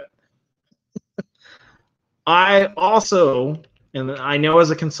actually do it. I also, and I know as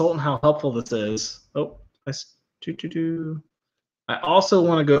a consultant how helpful this is. Oh, I also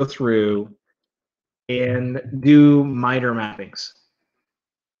want to go through and do MITRE mappings.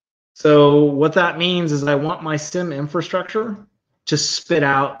 So what that means is I want my SIM infrastructure to spit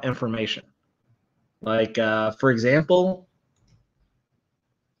out information. Like, for example,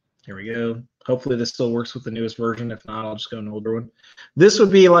 here we go. Hopefully this still works with the newest version. If not, I'll just go an older one. This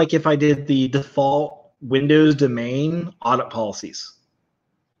would be like if I did the default Windows domain audit policies.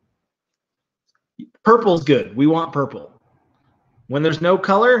 Purple's good. We want purple. When there's no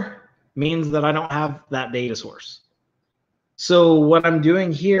color, means that I don't have that data source. So what I'm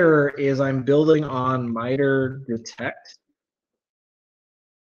doing here is I'm building on MITRE detect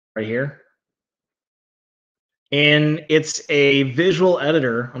right here. And it's a visual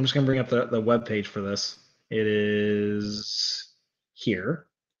editor. I'm just going to bring up the web page for this. It is here.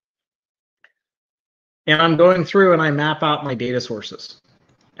 And I'm going through and I map out my data sources.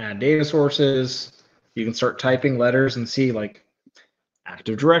 Add data sources. You can start typing letters and see like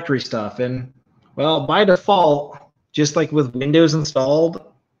Active Directory stuff. And well, by default, just like with Windows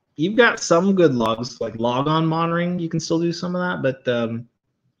installed, you've got some good logs, like logon monitoring. You can still do some of that, but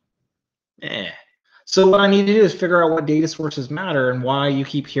So what I need to do is figure out what data sources matter and why you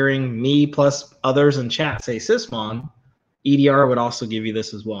keep hearing me plus others in chat say sysmon. EDR would also give you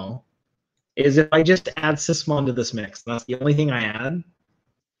this as well. Is if I just add sysmon to this mix, that's the only thing I add.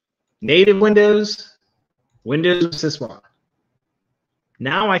 Native Windows, Windows sysmon.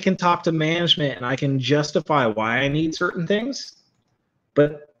 Now I can talk to management and I can justify why I need certain things.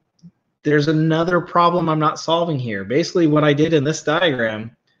 But there's another problem I'm not solving here. Basically, what I did in this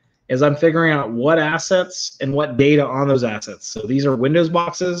diagram is I'm figuring out what assets and what data on those assets. So these are Windows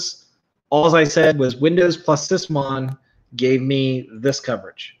boxes. All I said was Windows plus sysmon gave me this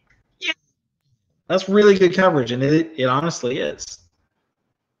coverage. Yeah, that's really good coverage, and it honestly is.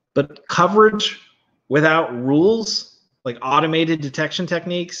 But coverage without rules, like automated detection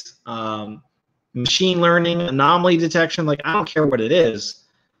techniques, machine learning, anomaly detection, like I don't care what it is,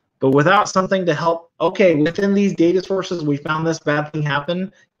 but without something to help, okay, within these data sources, we found this bad thing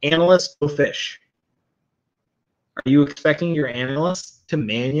happen, analysts go fish. Are you expecting your analysts to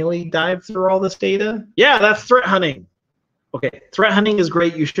manually dive through all this data? Yeah, that's threat hunting. Okay, threat hunting is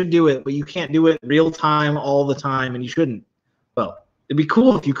great. You should do it, but you can't do it real time all the time, and you shouldn't. Well, it'd be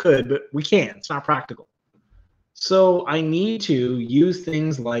cool if you could, but we can't. It's not practical. So I need to use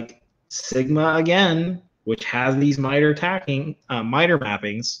things like Sigma again, which has these MITRE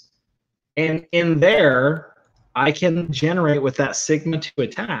mappings. And in there, I can generate with that Sigma to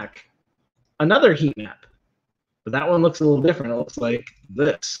attack another heat map. But that one looks a little different. It looks like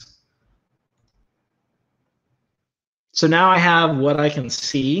this. So now I have what I can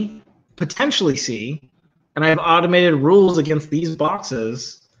see, potentially see, and I have automated rules against these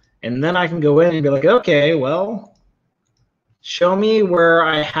boxes. And then I can go in and be like, okay, well, show me where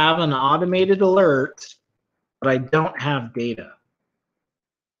I have an automated alert, but I don't have data.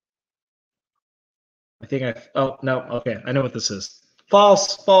 I think oh, no, okay, I know what this is.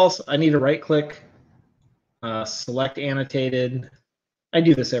 False, false. I need to right click, select annotated. I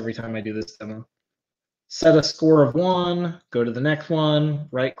do this every time I do this demo. Set a score of 1, go to the next one,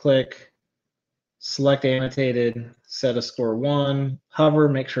 right click, select annotated, set a score 1, hover,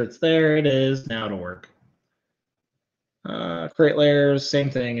 make sure it's there. It is. Now it'll work. Create layers, same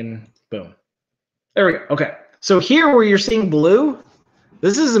thing, and boom. There we go. Okay. So here where you're seeing blue,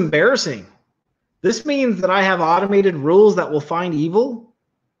 this is embarrassing. This means that I have automated rules that will find evil,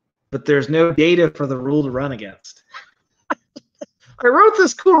 but there's no data for the rule to run against. I wrote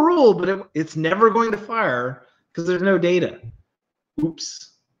this cool rule, but it's never going to fire because there's no data.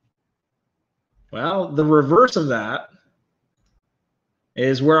 Oops. Well, the reverse of that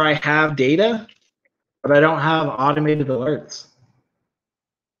is where I have data, but I don't have automated alerts.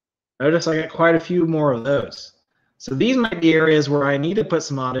 Notice I got quite a few more of those. So these might be areas where I need to put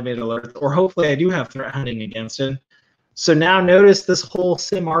some automated alerts, or hopefully I do have threat hunting against it. So now notice this whole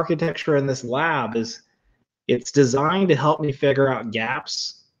SIEM architecture in this lab it's designed to help me figure out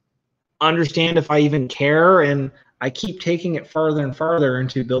gaps, understand if I even care, and I keep taking it farther and farther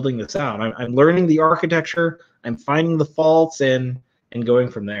into building this out. I'm learning the architecture, I'm finding the faults, and going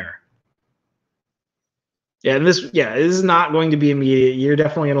from there. Yeah, and this is not going to be immediate. You're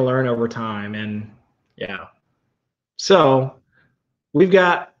definitely going to learn over time, and yeah. So we've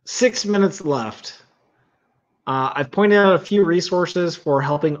got 6 minutes left. I've pointed out a few resources for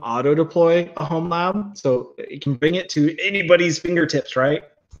helping auto deploy a home lab, so you can bring it to anybody's fingertips, right?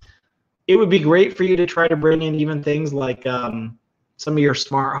 It would be great for you to try to bring in even things like some of your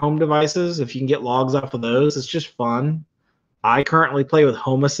smart home devices. If you can get logs off of those, it's just fun. I currently play with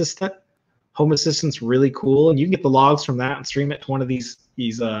Home Assistant. Home Assistant's really cool, and you can get the logs from that and stream it to one of these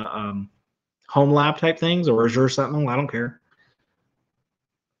home lab type things, or Azure Sentinel. I don't care.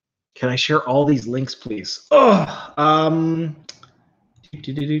 Can I share all these links, please? Oh,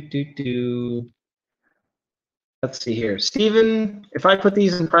 let's see here. Steven, if I put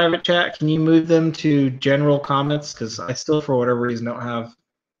these in private chat, can you move them to general comments? Because I still, for whatever reason, don't have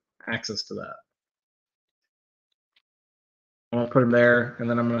access to that. I'm gonna put them there, and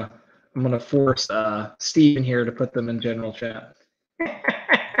then I'm gonna force Steven here to put them in general chat.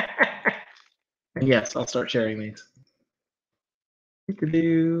 And yes, I'll start sharing these.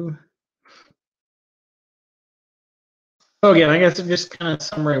 So again, I guess just kind of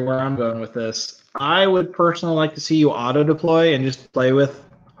summary where I'm going with this. I would personally like to see you auto deploy and just play with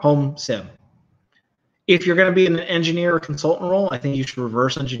home SIEM. If you're going to be in an engineer or consultant role, I think you should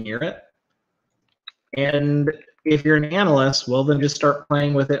reverse engineer it. And if you're an analyst, well, then just start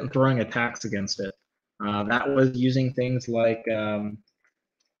playing with it and throwing attacks against it. That was using things like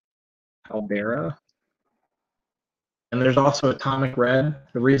Caldera. And there's also Atomic Red.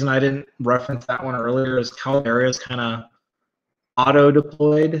 The reason I didn't reference that one earlier is Caldera is kind of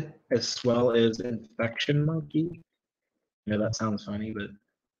auto-deployed as well as Infection Monkey. I know that sounds funny, but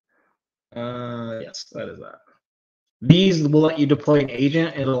yes, that is that. These will let you deploy an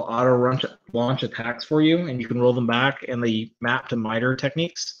agent. It'll auto-launch attacks for you, and you can roll them back, and they map to MITRE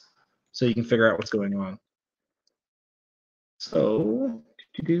techniques, so you can figure out what's going on. So,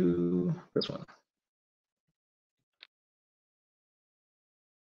 to do this one.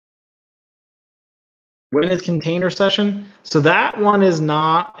 When is container session? So that one is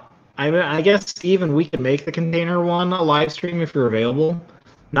not, I guess even we can make the container one a live stream if you're available.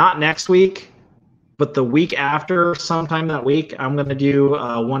 Not next week, but the week after, sometime that week, I'm going to do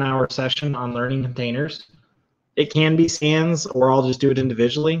a 1 hour session on learning containers. It can be SANS, or I'll just do it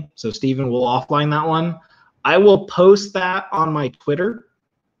individually. So Stephen will offline that one. I will post that on my Twitter.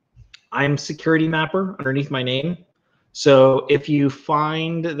 I'm Security Mapper underneath my name. So if you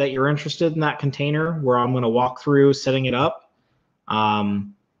find that you're interested in that container where I'm going to walk through setting it up,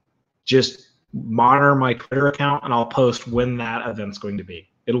 just monitor my Twitter account and I'll post when that event's going to be.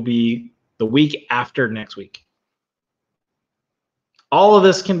 It'll be the week after next week. All of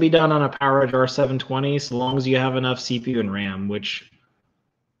this can be done on a PowerEdge R720 so long as you have enough CPU and RAM, which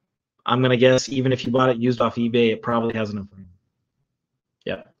I'm going to guess even if you bought it used off eBay, it probably has enough RAM.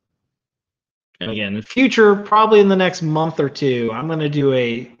 Yep. And again, in the future, probably in the next month or two, I'm going to do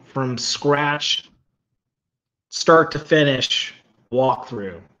a from scratch, start to finish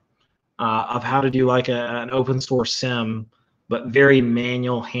walkthrough of how to do like an open source SIM, but very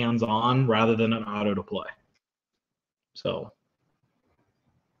manual, hands-on rather than an auto deploy. So.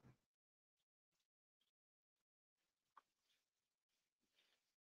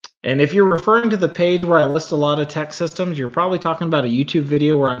 And if you're referring to the page where I list a lot of tech systems, you're probably talking about a YouTube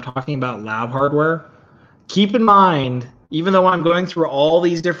video where I'm talking about lab hardware. Keep in mind, even though I'm going through all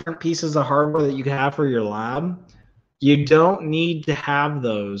these different pieces of hardware that you can have for your lab, you don't need to have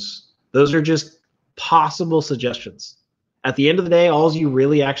those. Those are just possible suggestions. At the end of the day, all you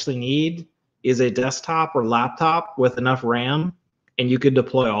really actually need is a desktop or laptop with enough RAM, and you could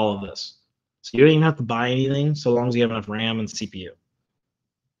deploy all of this. So you don't even have to buy anything so long as you have enough RAM and CPU.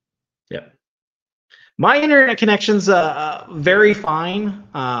 Yep. My internet connection's very fine.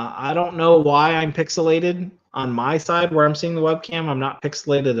 I don't know why I'm pixelated on my side where I'm seeing the webcam. I'm not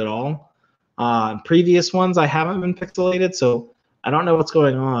pixelated at all. Previous ones I haven't been pixelated, so I don't know what's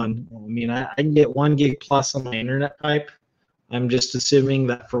going on. I mean, I can get 1 gig plus on my internet pipe. I'm just assuming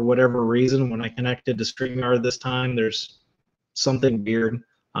that for whatever reason, when I connected to StreamYard this time, there's something weird.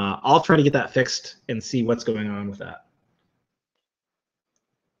 I'll try to get that fixed and see what's going on with that.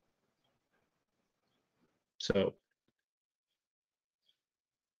 So,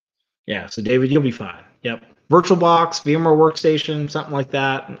 yeah, so David, you'll be fine. Yep. VirtualBox, VMware Workstation, something like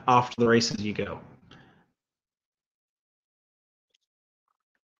that, and off to the races you go.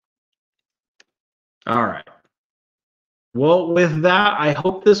 All right. Well, with that, I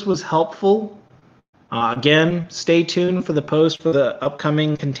hope this was helpful. Again, stay tuned for the post for the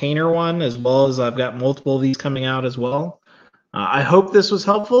upcoming container one, as well as I've got multiple of these coming out as well. I hope this was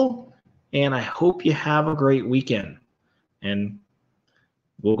helpful, and I hope you have a great weekend. And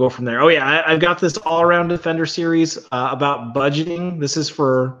we'll go from there. Oh, yeah, I've got this all-around Defender series about budgeting. This is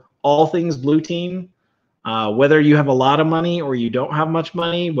for all things Blue Team. Whether you have a lot of money or you don't have much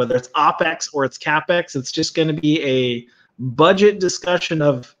money, whether it's OpEx or it's CapEx, it's just going to be a budget discussion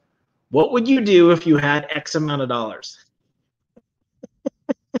of what would you do if you had X amount of dollars.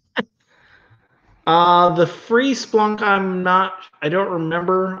 The free Splunk, I don't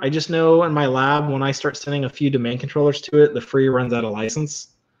remember. I just know in my lab when I start sending a few domain controllers to it, the free runs out of license.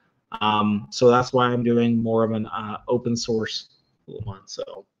 So that's why I'm doing more of an open source one.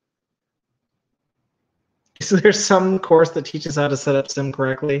 So there's some course that teaches how to set up SIM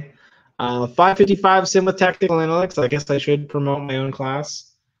correctly. 555 SIM with Technical Analytics. I guess I should promote my own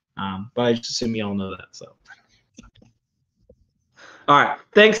class, but I just assume you all know that. So, all right.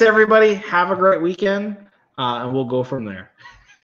 Thanks, everybody. Have a great weekend, and we'll go from there.